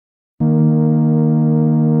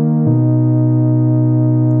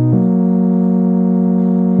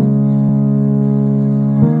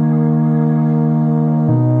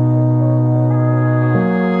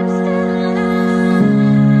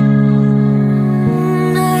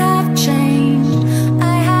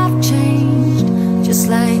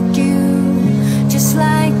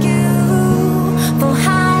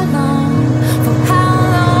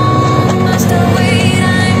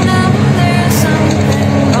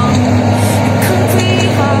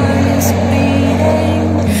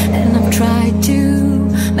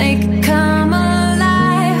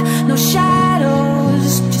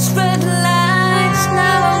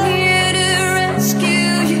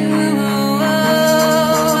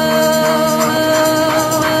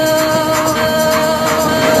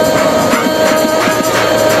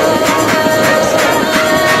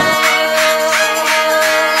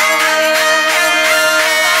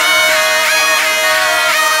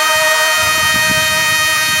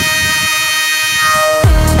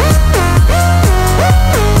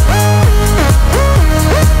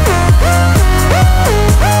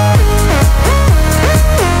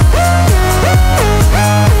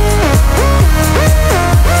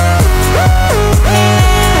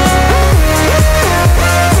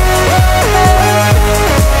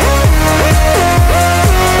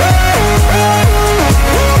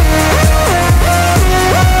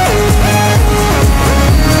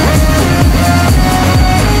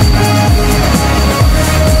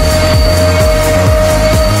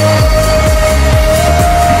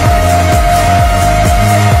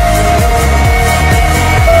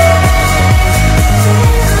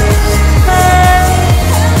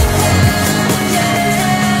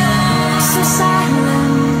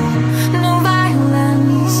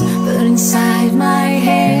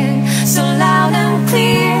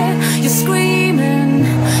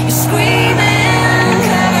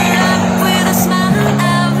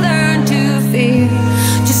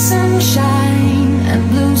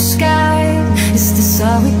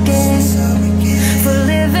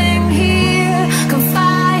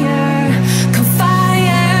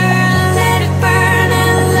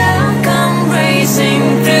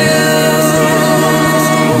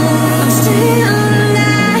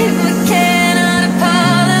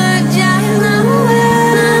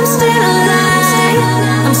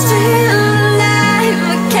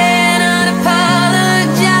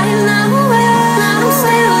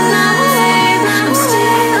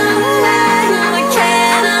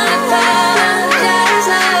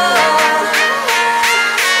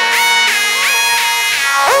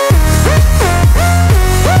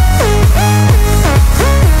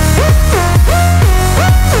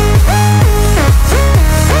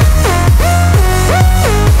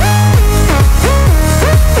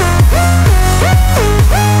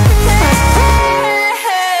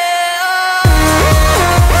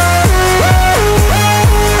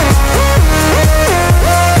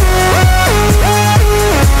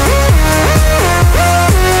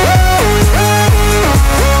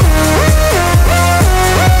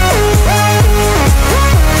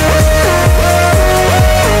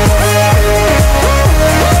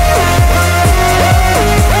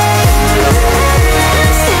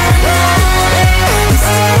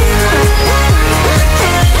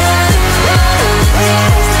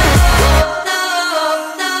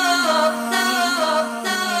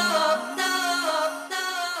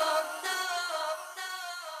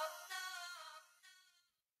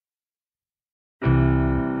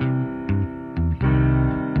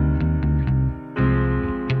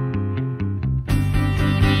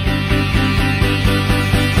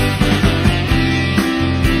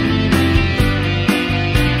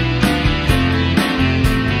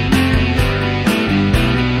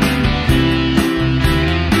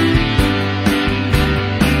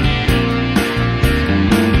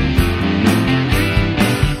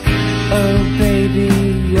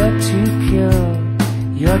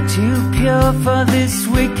too pure for this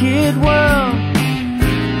wicked world.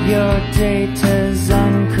 Your data's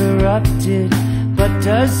uncorrupted, but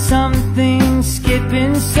does something skip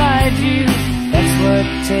inside you? That's what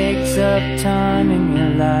takes up time in your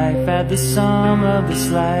life. Add the sum of the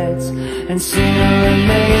slides, and sooner or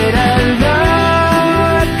later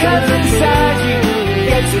love comes inside you,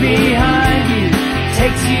 gets behind you,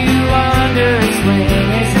 takes you under its wing.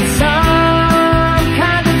 Is it some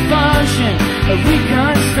kind of function, a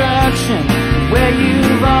reconstruction where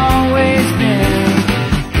you've always been?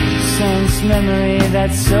 Sense memory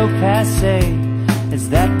that's so passé, is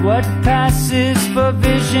that what passes for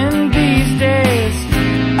vision these days?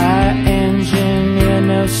 I engineer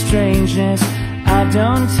no strangeness, I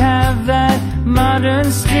don't have that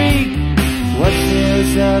modern streak. What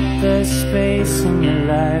fills up the space in your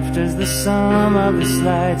life? Does the sum of the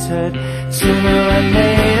slides hurt? Sooner or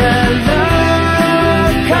later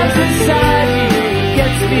love comes inside you,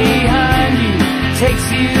 gets behind you, takes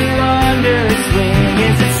you under its wing.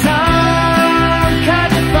 Is it some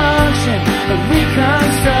kind of function, a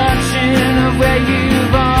reconstruction of where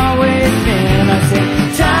you've always been? I say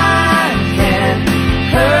time can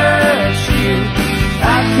hurt you,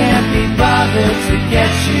 I can't be bothered to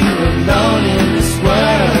get you alone in this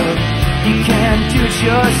world. You can't do it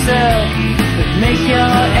yourself, but make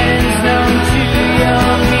your ends known to your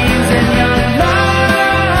means and your lover.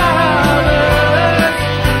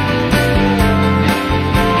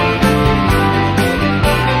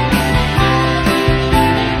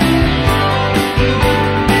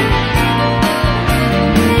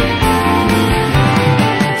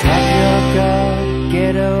 Drop your guard,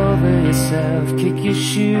 get over yourself, kick your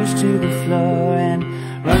shoes to the floor and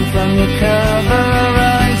run from your cover,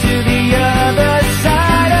 run to the other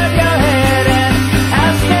side of your head, and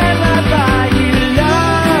I'll stand right by you.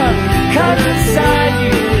 Love comes inside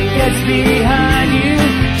you, gets behind you,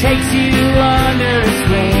 takes you under its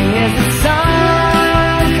wing. Is it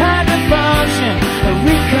some kind of function, a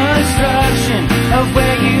reconstruction of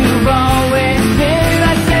where you've always been?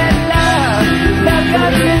 I said love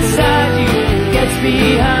comes inside you, gets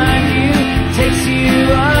behind you, takes you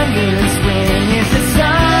under its wing. Is it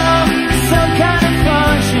some kind of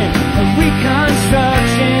function, a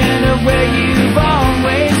reconstruction of where you've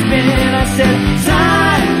always been? I said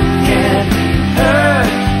time can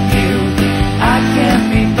hurt you, I can't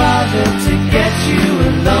be bothered to get you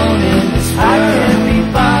alone in this world. I can't be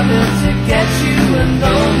bothered to get you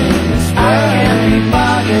alone in this world. I can't be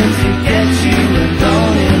bothered to get you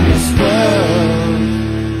alone in this world.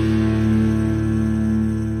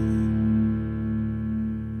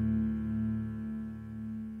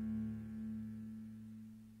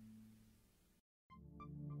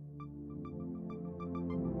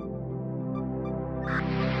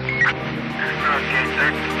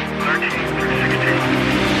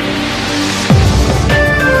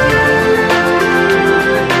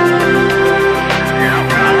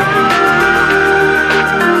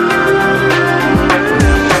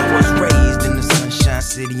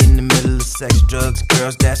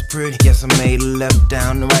 Yes, I made a left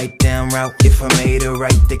down the right down route. If I made a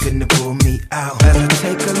right, they couldn't have pulled me out. As I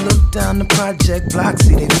take a look down the project block,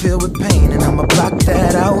 see they filled with pain, and I'ma block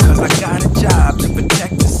that out. Cause I got a job to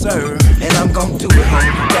protect and serve, and I'm gon' do it,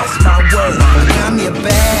 homie, that's my word. Got me a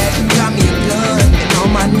badge, got me a gun, and all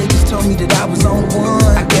my niggas told me that I was on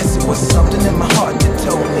one. I guess it was something in my heart that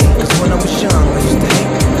told me, cause when I was young, I used to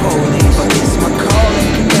hate the police. But it's my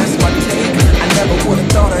calling, that's my take. I never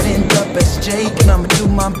would've thought I'd end up as Jake, and I'ma do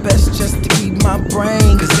my best just to keep my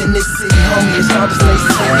brain. Cause in this city, homie, it's hard to stay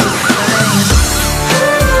sane.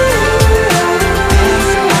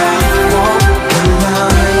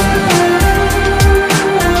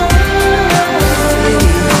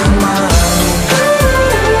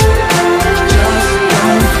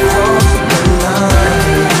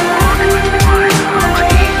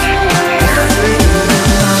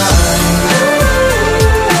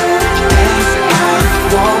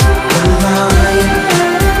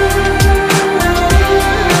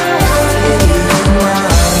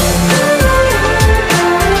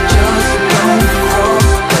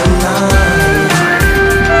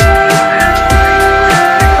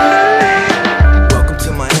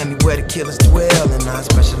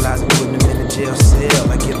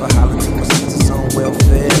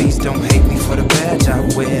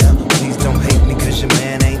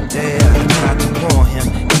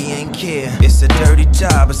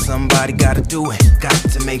 Somebody gotta do it. Got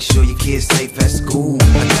to make sure your kid's safe at school.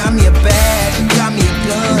 I got me a badge, got me a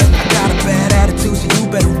gun. I got a bad attitude, so you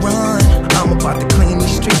better run.